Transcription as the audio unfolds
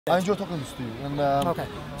I enjoy talking to you, and okay.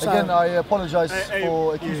 So, again, I apologise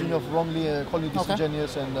for accusing you of wrongly calling you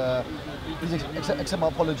disingenuous, and please accept my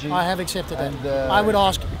apology. I have accepted that. I would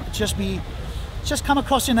ask, just come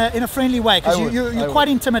across in a friendly way, because you're quite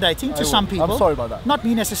intimidating to some people. I'm sorry about that. Not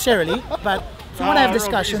me necessarily, but if you want to have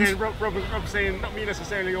discussions. Rob's saying, not me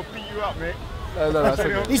necessarily, I'll beat you up, mate.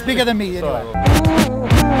 No, he's bigger than me anyway.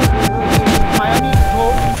 My only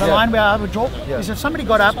draw, the line where I would draw, is if somebody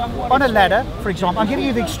got up on a ladder, for example. I'm giving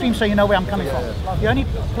you the extreme so you know where I'm coming from. The only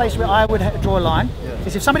place where I would draw a line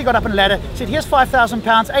is if somebody got up on a ladder, said, here's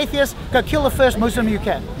 £5,000, atheist, go kill the first Muslim you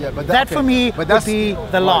can. But that for me would be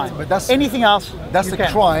the line. But that's, anything else, that's a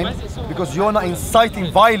crime, because you're not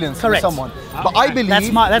inciting violence to someone. But I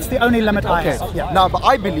believe that's the only limit I have. Yeah. Now, but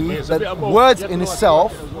I believe that words in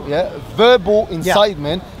itself, verbal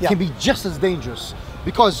incitement can be just as dangerous,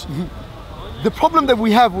 because the problem that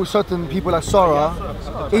we have with certain people like Sarah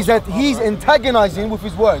is that he's antagonizing with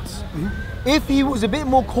his words. If he was a bit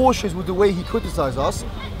more cautious with the way he criticized us,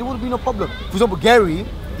 there would be no problem. For example, Gary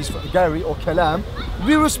or Kalam,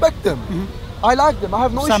 we respect them. I like them. I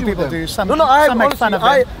have no issue with them. Some people do. Some make fun of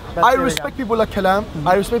them. I respect people like Kalam.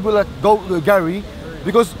 I respect people like Gary,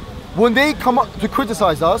 because when they come up to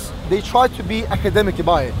criticize us, they try to be academic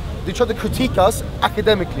about it. They try to critique us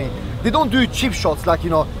academically. They don't do cheap shots like,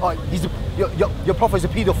 you know, your prophet is a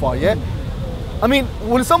pedophile, yeah? I mean,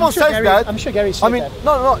 when someone says that... I'm sure Gary said that.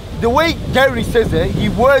 No. The way Gary says it, he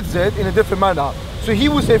words it in a different manner. So he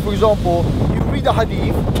would say, for example, you read the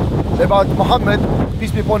hadith about Muhammad,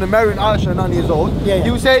 peace be upon him, marrying Aisha, 9 years old. He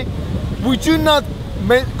would say, would you not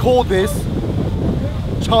call this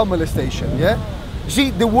child molestation, yeah? You see,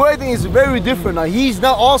 the wording is very different now. He's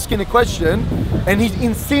now asking a question and he's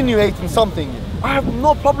insinuating something. I have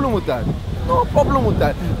no problem with that. No problem with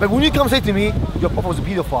that. But when you come say to me, your prophet was a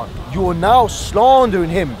pedophile, you are now slandering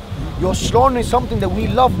him. You're slandering something that we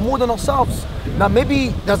love more than ourselves. Now, maybe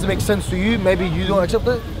it doesn't make sense to you, maybe you don't accept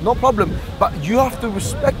it, no problem. But you have to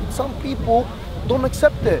respect some people don't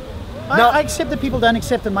accept it. Now, I accept that people don't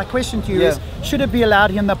accept it. My question to you is, should it be allowed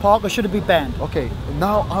here in the park or should it be banned? Okay,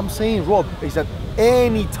 now I'm saying, Rob, is that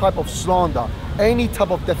any type of slander, any type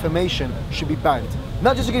of defamation should be banned.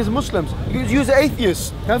 Not just against Muslims, you use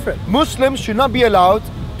atheists. Go for it. Muslims should not be allowed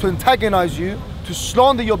to antagonize you, to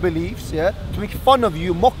slander your beliefs, to make fun of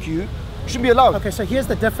you, mock you. Shouldn't be allowed. Okay, so here's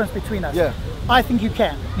the difference between us. I think you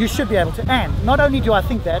can. You should be able to. And not only do I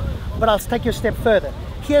think that, but I'll take you a step further.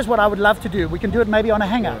 Here's what I would love to do. We can do it maybe on a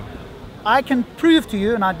hangout. I can prove to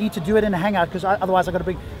you, and I need to do it in a hangout because otherwise I've got to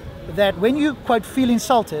bring, that when you, quote, feel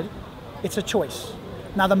insulted, it's a choice.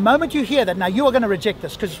 Now, the moment you hear that, now you are going to reject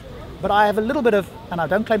this, but I have a little bit of, and I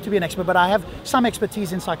don't claim to be an expert, but I have some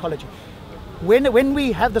expertise in psychology. When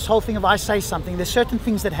we have this whole thing of I say something, there's certain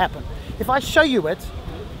things that happen. If I show you it,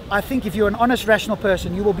 I think if you're an honest, rational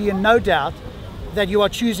person, you will be in no doubt that you are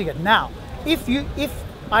choosing it. Now, if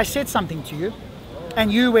I said something to you,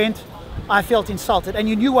 and you went, I felt insulted, and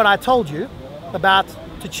you knew what I told you about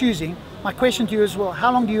to choosing, my question to you is, well,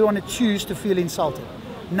 how long do you want to choose to feel insulted?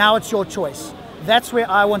 Now it's your choice. That's where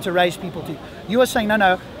I want to raise people to. You are saying,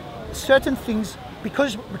 no, certain things,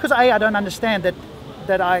 because I don't understand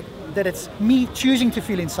that it's me choosing to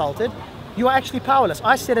feel insulted, you are actually powerless.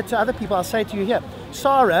 I said it to other people, I'll say it to you here.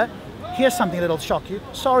 Sarah, here's something that'll shock you.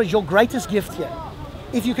 Sarah is your greatest gift here.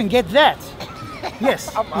 If you can get that,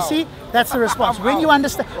 yes, you see, that's the response. When you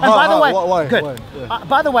understand, and by the way, good.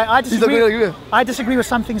 By the way, I disagree with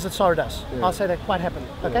some things that Sarah does. I'll say that quite happily.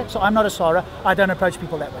 Okay, so I'm not a Sarah. I don't approach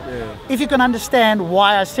people that way. If you can understand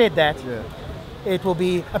why I said that, it will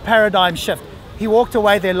be a paradigm shift. He walked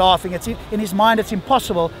away there laughing. It's in his mind, it's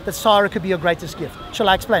impossible that Sarah could be your greatest gift. Shall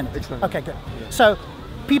I explain it? Explain. Okay, good. So,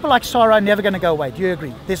 people like Sarah are never going to go away. Do you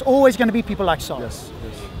agree? There's always going to be people like Sarah. Yes.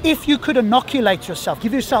 If you could inoculate yourself,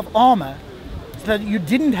 give yourself armor, so that you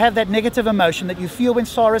didn't have that negative emotion that you feel when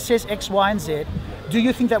Sarah says X, Y, and Z, do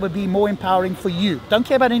you think that would be more empowering for you? Don't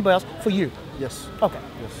care about anybody else, for you. Yes. Okay.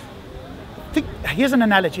 Yes. Here's an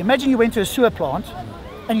analogy. Imagine you went to a sewer plant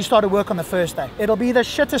and you started work on the first day. It'll be the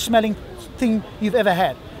shittest smelling thing you've ever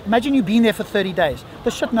had. Imagine you've been there for 30 days. The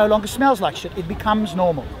shit no longer smells like shit. It becomes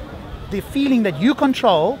normal. The feeling that you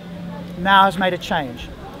control now has made a change.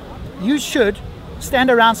 You should stand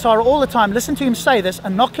around Sarah all the time, listen to him say this,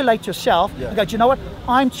 inoculate yourself, and go, do you know what?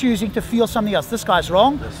 I'm choosing to feel something else. This guy's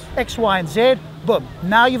wrong, X, Y, and Z, boom.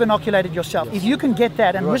 Now you've inoculated yourself. If you can get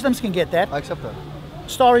that, and Muslims can get that, I accept that.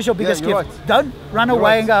 Star is your biggest gift. Right. Don't run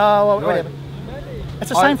away and go, oh, whatever. It's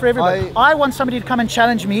the same for everybody. I want somebody to come and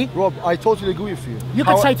challenge me. Rob, I totally agree with you. You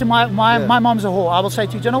could say to my mom's a whore. I will say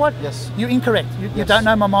to you, do you know what? Yes. You're incorrect. You don't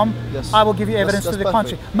know my mom. Yes. I will give you evidence to the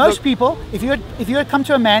contrary. Most people, if you had come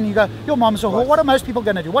to a man, you go, your mom's a whore. What are most people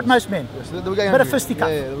going to do? What most men? Yes, bit of fisticuff.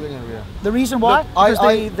 Yeah. The reason why?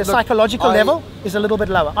 Because the psychological level is a little bit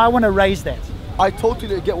lower. I want to raise that. I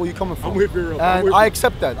totally get where you're coming from. I'm with you, Rob. And I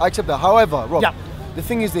accept that. However, Rob, the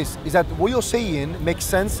thing is this, is that what you're saying makes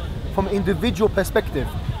sense from an individual perspective.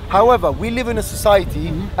 However, we live in a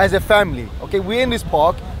society as a family. Okay, we're in this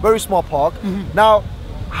park, very small park. Now,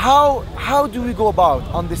 how do we go about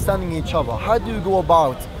understanding each other? How do we go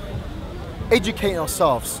about educating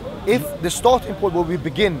ourselves if the starting point where we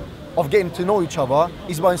begin of getting to know each other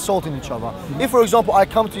is by insulting each other? If, for example, I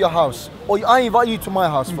come to your house, or I invite you to my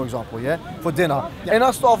house, for example, for dinner, and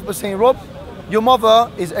I start off by saying, Rob, your mother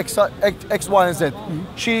is X, Y, and Z.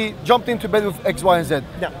 She jumped into bed with X, Y, and Z.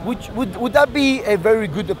 Would that be a very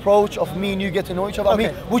good approach of me and you get to know each other? Okay.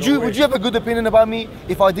 I mean, would you have a good opinion about me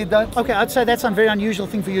if I did that? Okay, I'd say that's a very unusual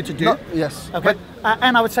thing for you to do. No, yes. Okay.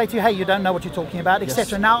 And I would say to you, hey, you don't know what you're talking about,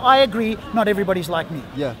 etc. Now, I agree, not everybody's like me.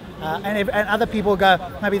 Yeah. And other people go,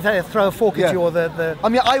 maybe they throw a fork at you, or the I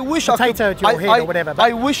mean, I wish potato at your head or whatever.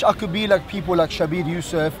 I wish I could be like people like Shabir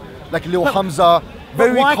Yusuf, like Lil Hamza,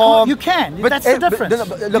 very calm. You can. That's the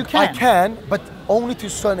difference. Look, I can, but only to a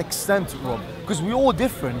certain extent, Rob. Because we're all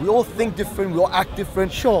different. We all think different. We all act different.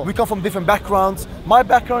 Sure. We come from different backgrounds. My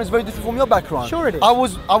background is very different from your background. Sure it is. I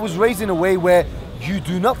was raised in a way where you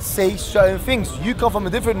do not say certain things. You come from a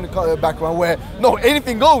different background where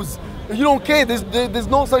anything goes. You don't care. There's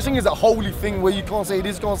no such thing as a holy thing where you can't say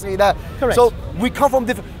this, can't say that. Correct. So we come from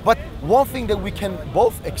different. But one thing that we can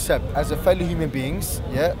both accept as a fellow human beings,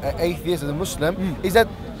 an atheist, as a Muslim, is that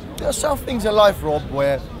there are some things in life, Rob,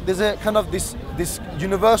 where there's a kind of this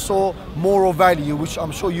universal moral value, which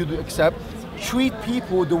I'm sure you do accept. Treat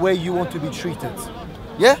people the way you want to be treated.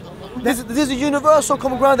 Yeah? There's a universal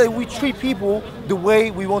common ground that we treat people the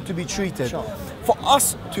way we want to be treated. Sure. For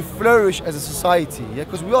us to flourish as a society,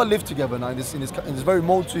 because we all live together now in this very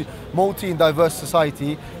multi and diverse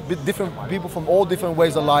society, with different people from all different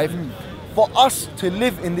ways of life. For us to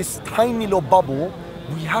live in this tiny little bubble,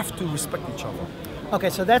 we have to respect each other. Okay,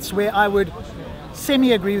 so that's where I would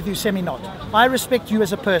semi-agree with you, semi-not. I respect you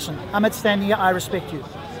as a person. Hamid standing here, I respect you.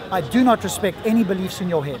 I do not respect any beliefs in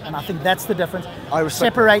your head, and I think that's the difference.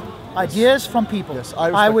 Separate ideas from people. Yes,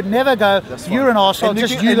 I would never go, you're an arsehole,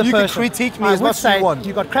 just you the person. You can critique me as much as you want.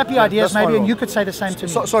 You've got crappy ideas maybe, and you could say the same to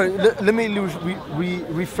me. Sorry, let me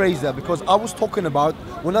rephrase that, because I was talking about,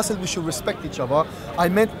 when I said we should respect each other, I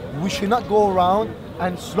meant we should not go around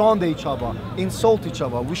and slander each other, insult each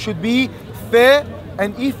other. We should be fair,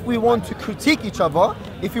 and if we want to critique each other,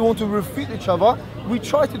 if we want to refute each other, we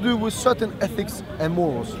try to do with certain ethics and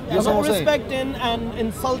morals. Yeah, so respecting and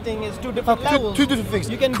insulting is two different levels. Two different things.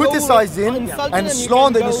 You can criticizing and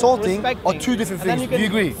slander and insulting are two different things. Do you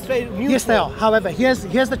agree? Yes, they are. However,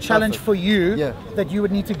 here's the challenge for you that you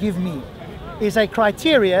would need to give me, is a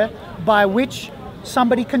criteria by which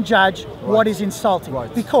somebody can judge what is insulting.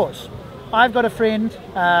 Right. Because I've got a friend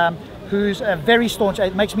who's a very staunch,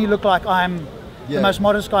 it makes me look like I'm the most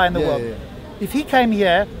modest guy in the world. Yeah. If he came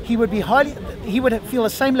here, he would feel the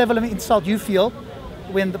same level of insult you feel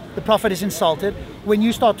when the Prophet is insulted, when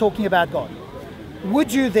you start talking about God.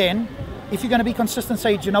 Would you then, if you're going to be consistent,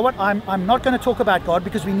 say, do you know what, I'm not going to talk about God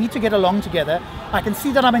because we need to get along together. I can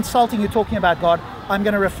see that I'm insulting you talking about God. I'm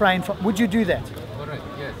going to refrain from. Would you do that? Correct,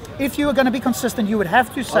 yes. If you were going to be consistent, you would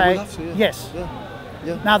have to say yes.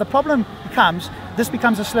 Yeah. Now the problem this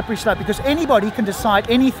becomes a slippery slope, because anybody can decide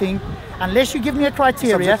anything unless you give me a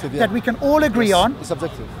criteria that we can all agree on. It's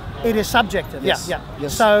subjective. It is subjective. Yes.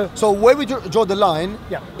 Yes. So where we draw the line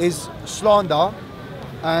is slander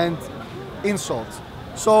and insult.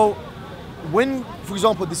 So when, for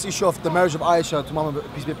example, this issue of the marriage of Aisha to Muhammad,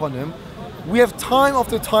 peace be upon him, we have time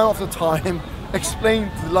after time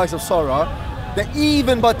explained to the likes of Sarah that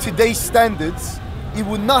even by today's standards, it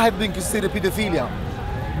would not have been considered pedophilia.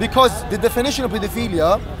 Because the definition of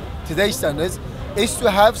pedophilia, today's standards, is to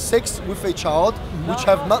have sex with a child which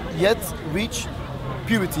have not yet reached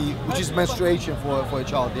puberty, which is menstruation for a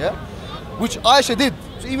child, which Aisha did.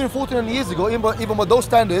 So even 14 years ago, even by those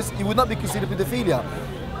standards, it would not be considered pedophilia.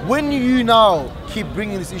 When you now keep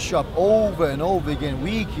bringing this issue up over and over again,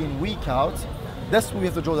 week in, week out, that's when we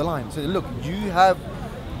have to draw the line. So look, you have,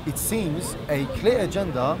 it seems, a clear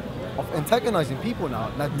agenda of antagonizing people now.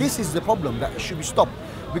 Now this is the problem that should be stopped,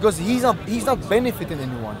 because he's not benefiting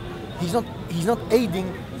anyone. He's not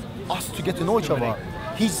aiding us to get to know each other.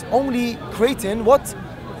 He's only creating what?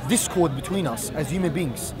 discord between us as human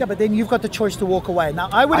beings. Yeah, but then you've got the choice to walk away. Now,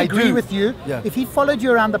 I would agree with you. Yeah. If he followed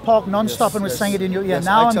you around the park non-stop and was saying it in your ear,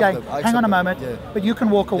 now I'm going, hang on a moment, but you can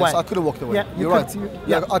walk away. Yes, I could have walked away. Yeah, you're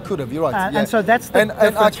right. I could have. You're right. And so that's the and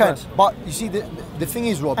I can. first. But you see, the thing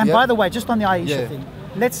is, Rob. And by the way, just on the Aisha thing,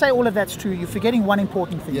 let's say all of that's true. You're forgetting one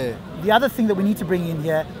important thing. Yeah. The other thing that we need to bring in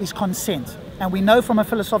here is consent. And we know from a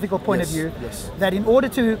philosophical point of view that in order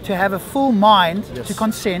to have a full mind to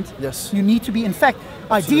consent, you need to be, in fact,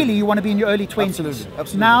 ideally you want to be in your early 20s.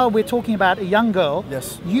 Absolutely. Now we're talking about a young girl.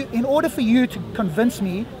 Yes. In order for you to convince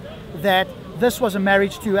me that this was a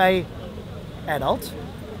marriage to a adult,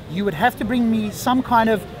 you would have to bring me some kind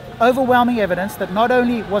of overwhelming evidence that not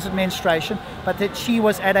only was it menstruation, but that she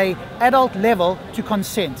was at a adult level to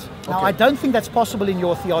consent. Now, I don't think that's possible in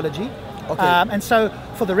your theology. Okay. And so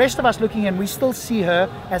for the rest of us looking in, we still see her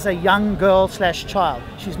as a young girl / child.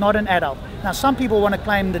 She's not an adult. Now, some people want to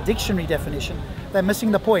claim the dictionary definition. They're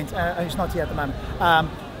missing the point. Who's not here at the moment.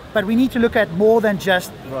 But we need to look at more than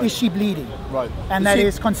just, is she bleeding? Right. And that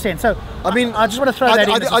is consent. So, I mean, I just want to throw that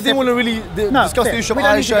in. I didn't want to really discuss the issue of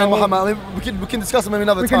Aisha and Muhammad. I mean, we can discuss them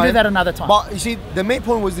another time. We can do that another time. But you see, the main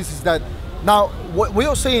point was this, is that now, what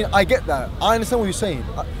you're saying, I get that. I understand what you're saying.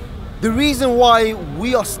 The reason why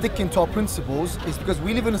we are sticking to our principles is because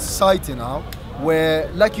we live in a society now where,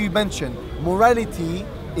 like you mentioned, morality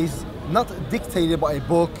is not dictated by a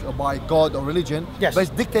book or by God or religion, but it's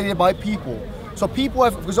dictated by people. So people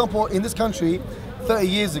have, for example, in this country, 30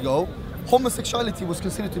 years ago, homosexuality was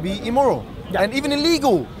considered to be immoral and even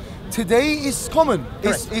illegal. Today it's common,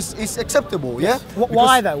 it's acceptable,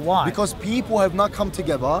 Why though, why? Because people have not come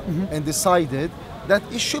together and decided that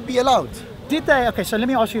it should be allowed. Did they, okay, so let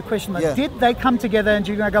me ask you a question. Did they come together and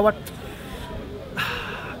you're going to go, what?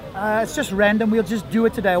 It's just random, we'll just do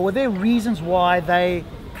it today. Or were there reasons why they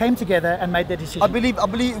came together and made their decision? I believe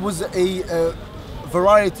it was a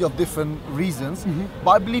variety of different reasons,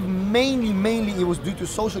 but I believe mainly it was due to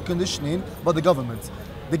social conditioning by the government.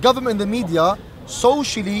 The government and the media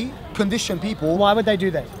socially condition people. Why would they do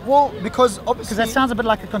that? Well, because obviously... Because that sounds a bit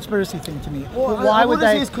like a conspiracy thing to me. Well, why would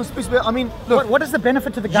they... It's conspiracy. I mean, look, what is the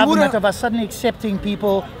benefit to the government of us suddenly accepting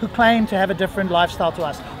people who claim to have a different lifestyle to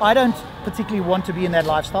us? I don't particularly want to be in that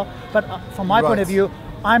lifestyle, but from my point of view,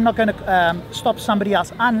 I'm not going to stop somebody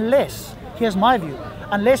else unless, here's my view,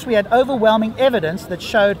 unless we had overwhelming evidence that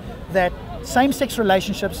showed that same-sex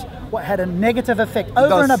relationships had a negative effect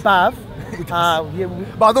over and above. But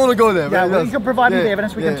I don't want to go there. Yeah, you can provide me the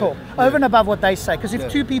evidence, we can talk. Over and above what they say. Because if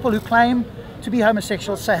two people who claim to be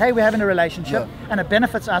homosexual say, hey, we're having a relationship and it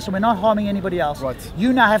benefits us and we're not harming anybody else,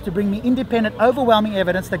 you now have to bring me independent, overwhelming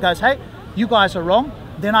evidence that goes, hey, you guys are wrong.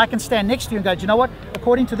 Then I can stand next to you and go, do you know what?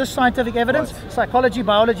 According to this scientific evidence, psychology,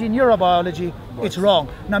 biology, neurobiology, it's wrong.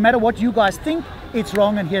 No matter what you guys think, it's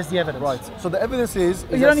wrong, and here's the evidence. Right. So the evidence is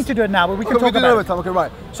you don't need to do it now, but we can talk about it. Okay,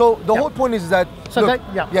 right. So the whole point is that. So look,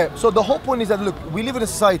 So the whole point is that, look, we live in a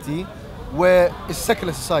society where it's a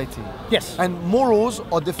secular society. Yes. And morals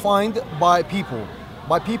are defined by people.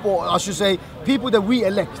 By people, I should say, people that we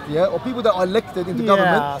elect, or people that are elected into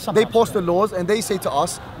government. They pass the laws and they say to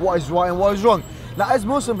us what is right and what is wrong. Now, as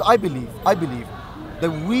Muslims, I believe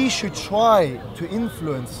that we should try to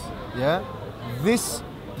influence, this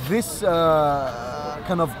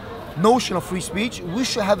kind of notion of free speech. We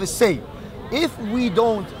should have a say. If we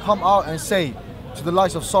don't come out and say to the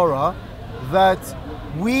likes of Sarah that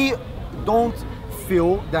we don't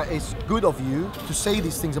feel that it's good of you to say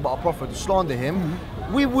these things about our Prophet, to slander him,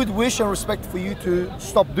 we would wish and respect for you to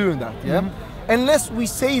stop doing that. Unless we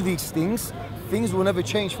say these things will never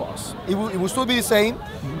change for us. It will still be the same.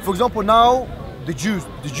 For example, now the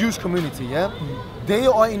Jewish community, they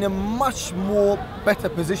are in a much more better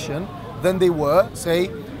position than they were,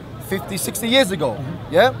 say, 50, 60 years ago.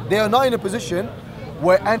 They are now in a position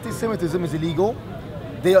where anti-Semitism is illegal.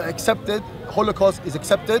 They are accepted. Holocaust is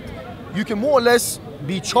accepted. You can more or less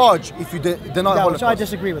be charged if you deny Holocaust. Which I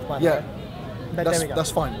disagree with, by the way. But there we go.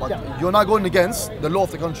 That's fine. But you're not going against the law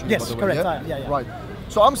of the country. Yes, by the way, correct. Right.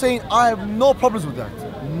 So I'm saying I have no problems with that.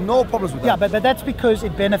 No problems with that. Yeah, but that's because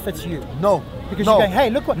it benefits you. No. Because you're going, hey,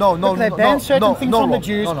 look what they banned certain things from the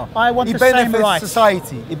Jews. I want the same rights.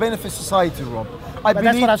 Society. It benefits society, Rob. But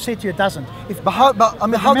that's what I've said to you. It doesn't. How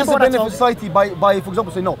does it benefit society by, for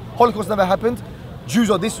example, say no, Holocaust never happened.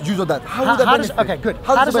 Jews are this, Jews are that. How does that benefit? Okay, good.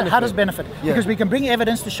 How does it benefit? Because we can bring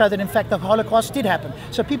evidence to show that in fact the Holocaust did happen.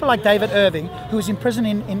 So people like David Irving, who was in prison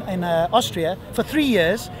in Austria for 3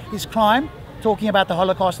 years, his crime, talking about the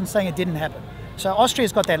Holocaust and saying it didn't happen. So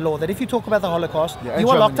Austria's got that law that if you talk about the Holocaust, you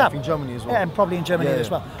are locked up. In Germany as well. Yeah, and probably in Germany as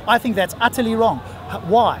well. I think that's utterly wrong.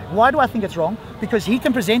 Why? Why do I think it's wrong? Because he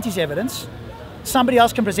can present his evidence somebody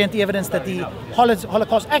else can present the evidence that the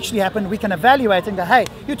Holocaust actually happened. We can evaluate and go, hey,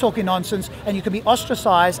 you're talking nonsense, and you can be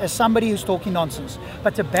ostracized as somebody who's talking nonsense.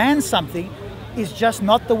 But to ban something is just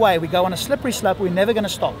not the way. We go on a slippery slope. We're never going to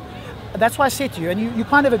stop. That's why I said to you, and you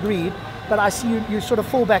kind of agreed, but I see you sort of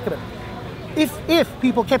fall back a bit. If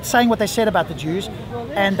people kept saying what they said about the Jews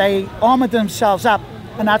and they armored themselves up,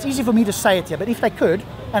 and now it's easy for me to say it here, but if they could,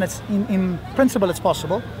 and it's in principle it's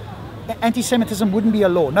possible, anti-Semitism wouldn't be a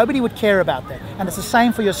law. Nobody would care about that. And it's the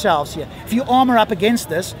same for yourselves here. If you armor up against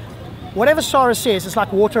this, whatever Sarah says is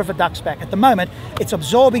like water off a duck's back. At the moment, it's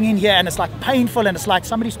absorbing in here and it's like painful and it's like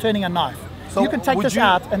somebody's turning a knife. So you can take this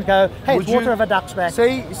out and go, hey, it's water off a duck's back.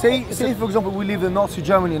 Say for example, we live in Nazi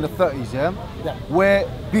Germany in the 30s, yeah? Where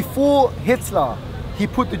before Hitler, he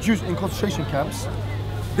put the Jews in concentration camps,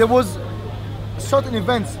 there was certain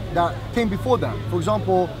events that came before that. For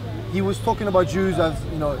example, he was talking about Jews as,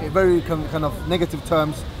 you know, in very kind of negative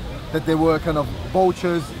terms, that they were kind of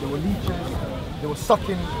vultures, they were leeches, they were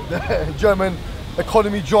sucking the German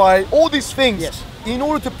economy dry, all these things, in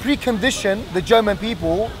order to precondition the German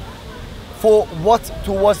people for what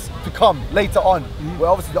was to come later on. Where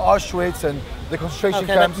obviously the Auschwitz and the concentration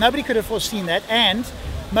camps. But nobody could have foreseen that, and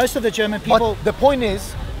most of the German people... But the point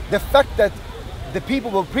is, the fact that the people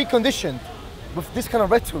were preconditioned with this kind of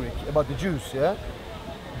rhetoric about the Jews, yeah,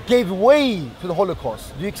 gave way to the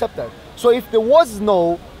Holocaust. Do you accept that? So if there was,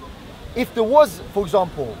 for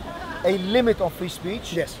example, a limit on free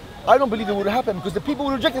speech, yes, I don't believe it would happen, because the people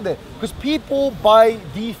rejected it. Because people by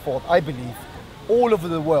default, I believe, all over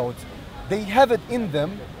the world, they have it in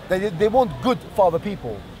them that they want good for other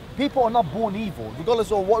people. People are not born evil, regardless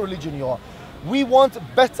of what religion you are. We want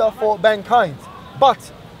better for mankind. But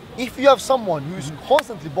if you have someone who's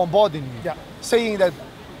constantly bombarding you, saying that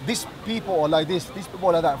these people are like this, these people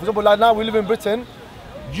are like that. For example, like now we live in Britain,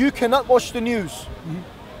 you cannot watch the news.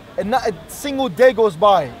 And not a single day goes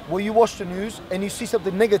by where you watch the news and you see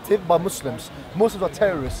something negative about Muslims. Muslims are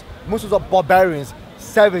terrorists. Muslims are barbarians,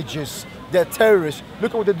 savages. They're terrorists.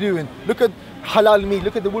 Look at what they're doing. Look at halal meat.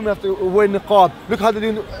 Look at the women have to wear niqab. Look how they're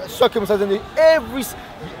doing circumcision.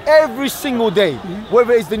 Every single day,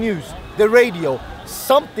 whether it's the news, the radio,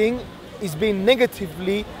 something is being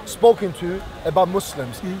negatively spoken to about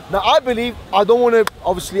Muslims. Now I believe, I don't want to,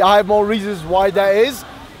 obviously I have more reasons why that is,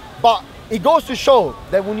 but it goes to show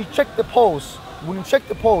that when you check the polls,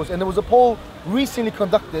 and there was a poll recently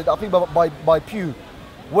conducted, I think by Pew,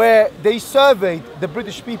 where they surveyed the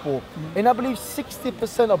British people, and I believe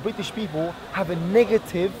 60% of British people have a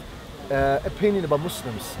negative opinion about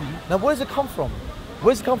Muslims. Now where does it come from?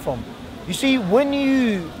 Where does it come from? You see, when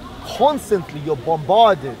you're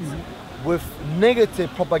bombarded with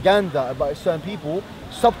negative propaganda about certain people,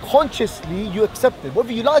 subconsciously you accept it,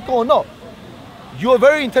 whether you like it or not. You're a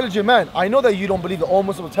very intelligent man. I know that you don't believe that all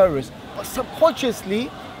Muslims are terrorists, but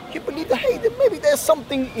subconsciously you believe that, hey, maybe there's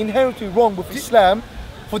something inherently wrong with Islam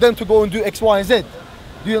for them to go and do X, Y, and Z.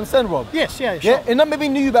 Do you understand, Rob? Yes, yeah, sure. Yeah? And not maybe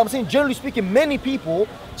you, but I'm saying generally speaking, many people,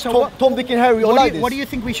 Tom, Dick, and Harry are like this. What do you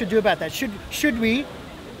think we should do about that? Should we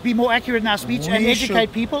be more accurate in our speech and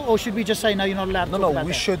educate people, or should we just say, no, you're not allowed to talk about that? No,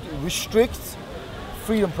 we should restrict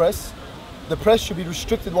freedom press. The press should be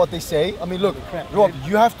restricted what they say. I mean, look, Rob,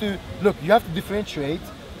 you have to differentiate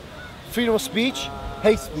freedom of speech,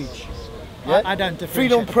 hate speech. Yeah? I don't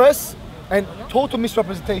differentiate. Freedom press and total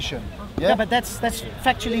misrepresentation. Yeah, but that's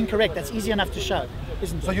factually incorrect. That's easy enough to show,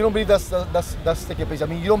 isn't it? So you don't believe that's taking place? I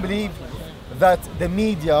mean, you don't believe that the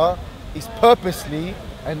media is purposely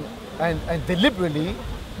and deliberately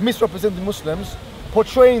misrepresenting Muslims,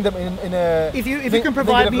 portraying them in a... If you can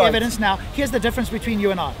provide me evidence now, here's the difference between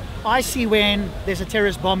you and I. I see when there's a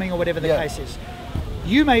terrorist bombing or whatever the case is.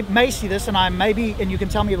 You may see this, and and you can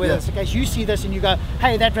tell me whether it's the case. You see this and you go,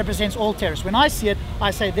 hey, that represents all terrorists. When I see it,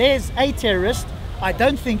 I say there's a terrorist. I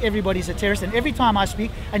don't think everybody's a terrorist, and every time I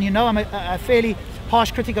speak, and you know I'm a fairly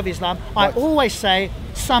harsh critic of Islam, I always say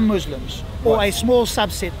some Muslims, or a small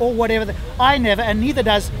subset, or whatever. I never, and neither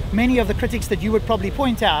does many of the critics that you would probably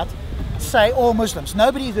point out, say all Muslims.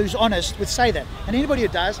 Nobody who's honest would say that. And anybody who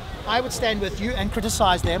does, I would stand with you and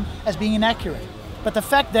criticize them as being inaccurate. But the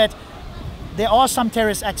fact that there are some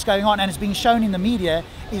terrorist acts going on and it's being shown in the media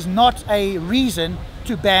is not a reason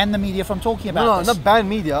to ban the media from talking about this. No, not ban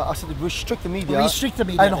media. I said restrict the media. Restrict the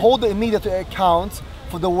media. And hold the media to account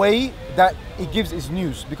for the way that it gives its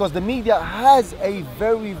news. Because the media has a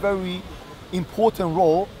very, very important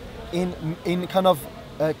role in kind of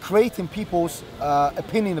creating people's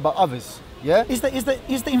opinion about others. Yeah. Is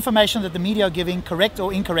the information that the media are giving correct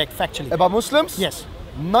or incorrect factually? About Muslims? Yes.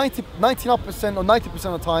 99% or 90%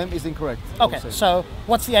 of the time is incorrect. Okay, so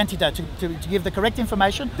what's the antidote? To give the correct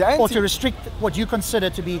information or to restrict what you consider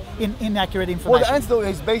to be inaccurate information? Well, the antidote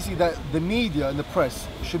is basically that the media and the press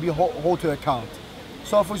should be held to account.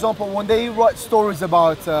 So, for example, when they write stories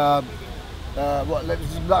about,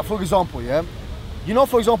 like for example, yeah, you know,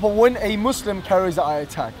 for example, when a Muslim carries out an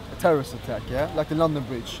attack, a terrorist attack, yeah, like the London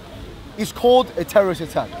Bridge, it's called a terrorist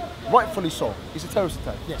attack, rightfully so. It's a terrorist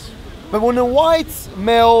attack. Yes. But when a white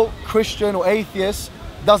male Christian or atheist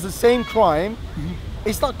does the same crime,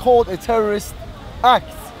 it's not called a terrorist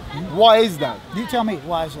act. Why is that? You tell me,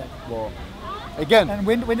 why is that? Well, again, and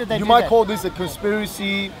when did they you do might that? call this a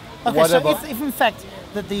conspiracy, okay, whatever. So if in fact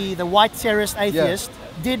that the white terrorist atheist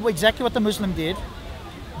did exactly what the Muslim did,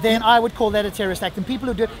 then I would call that a terrorist act. And people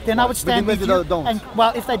who do it, then I would stand with you. And,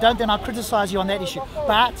 well, if they don't, then I'll criticize you on that issue.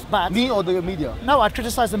 But me or the media? No, I'd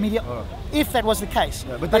criticize the media if that was the case.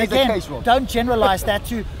 Yeah, but again, the case, don't generalize that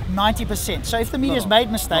to 90%. So if the media's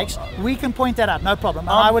made mistakes, we can point that out, no problem.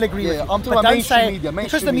 And I will agree with you. I'm talking but about don't mainstream say media,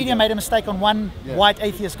 because the media made a mistake on one white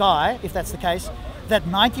atheist guy, if that's the case, that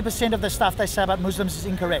 90% of the stuff they say about Muslims is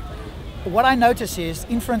incorrect. What I notice is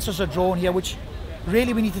inferences are drawn here, which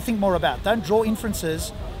really we need to think more about. Don't draw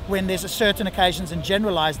inferences when there's a certain occasions and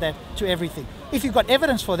generalize that to everything. If you've got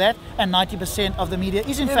evidence for that and 90% of the media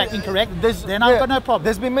is in fact incorrect, then I've got no problem.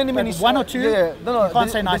 There's been many one or two, you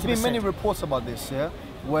can't say 90%. There's been many reports about this, yeah,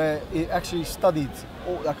 where it actually studied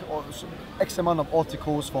X amount of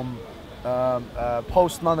articles from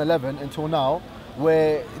post 9/11 until now,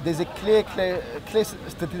 where there's a clear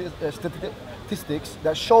statistics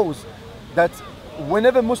that shows that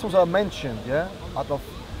whenever Muslims are mentioned, yeah, out of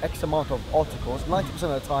X amount of articles,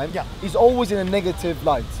 90% of the time, is always in a negative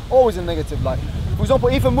light. Always in a negative light. For example,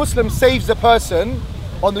 if a Muslim saves a person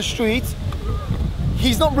on the street,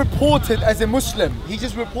 he's not reported as a Muslim. He's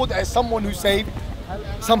just reported as someone who saved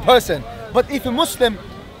some person. But if a Muslim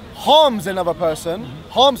harms another person,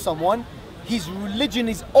 harms someone, his religion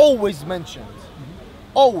is always mentioned.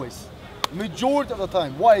 Always. Majority of the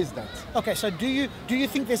time. Why is that? Okay, so do you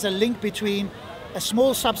think there's a link between a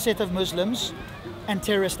small subset of Muslims and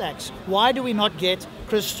terrorist acts? Why do we not get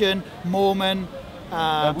Christian, Mormon,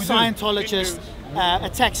 Scientologists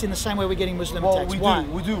attacks in the same way we're getting Muslim attacks?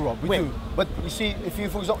 We do, Rob, we do. But you see, if you,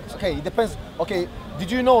 for example, okay, it depends. Okay,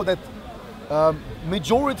 did you know that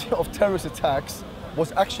majority of terrorist attacks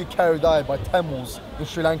was actually carried out by Tamils in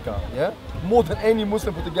Sri Lanka, yeah? More than any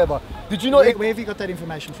Muslim put together. Did you know? Where have you got that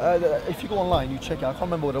information from? If you go online, you check it. I can't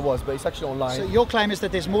remember what it was, but it's actually online. So your claim is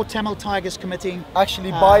that there's more Tamil tigers committing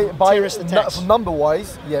actually by terrorist attacks?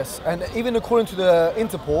 Number-wise, yes. And even according to the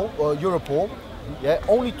Interpol or Europol, yeah,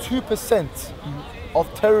 only 2% of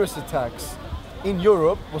terrorist attacks in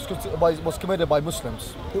Europe was committed by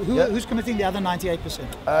Muslims. Who's committing the other 98%?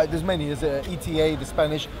 There's many. There's ETA, the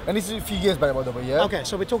Spanish, and this is a few years back, by the way. Yeah. Okay,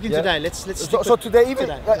 so we're talking today. Let's so today,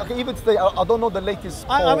 even today, I don't know the latest.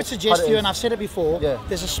 I would suggest to you, and I've said it before.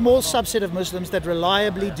 There's a small subset of Muslims that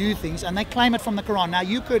reliably do things, and they claim it from the Quran. Now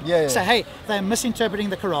you could say, hey, they're misinterpreting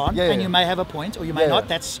the Quran, and you may have a point, or you may not.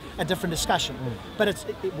 That's a different discussion. But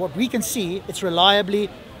what we can see, it's reliably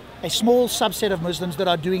a small subset of Muslims that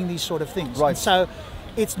are doing these sort of things. Right. And so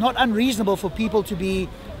it's not unreasonable for people to be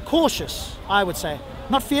cautious, I would say.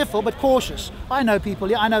 Not fearful, but cautious. I know people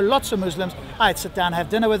here. I know lots of Muslims. I'd sit down,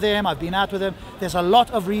 have dinner with them. I've been out with them. There's a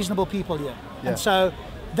lot of reasonable people here. And so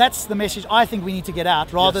that's the message I think we need to get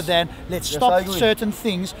out, rather than let's stop certain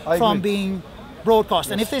things from being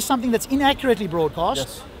broadcast. And if there's something that's inaccurately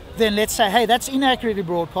broadcast, then let's say, hey, that's inaccurately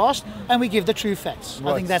broadcast, and we give the true facts.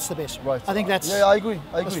 I think that's the best. I think that's I agree.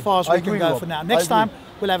 as far as we can go for now. Next time,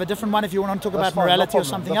 we'll have a different one. If you want to talk about morality or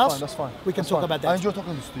something else, that's fine. We can talk about that. I enjoy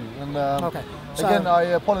talking to you. And okay. So, again, I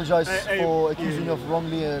apologize for accusing you of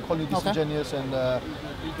wrongly calling you disingenuous, and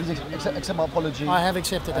please accept my apology. I have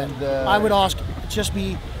accepted it. I would ask,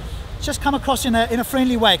 just come across in a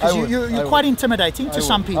friendly way, because you're quite intimidating to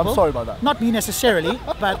some people. I'm sorry about that. Not me necessarily,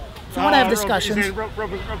 but if you want to have discussions.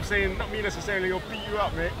 Rob's saying, not me necessarily, he'll beat you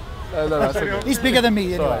up, mate. No, he's bigger than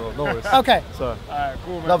me anyway. Sorry, no worries. Okay.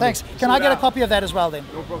 Cool, man. Thanks. Can I get a copy of that as well then?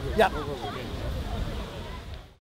 No problem. Yeah. No problem.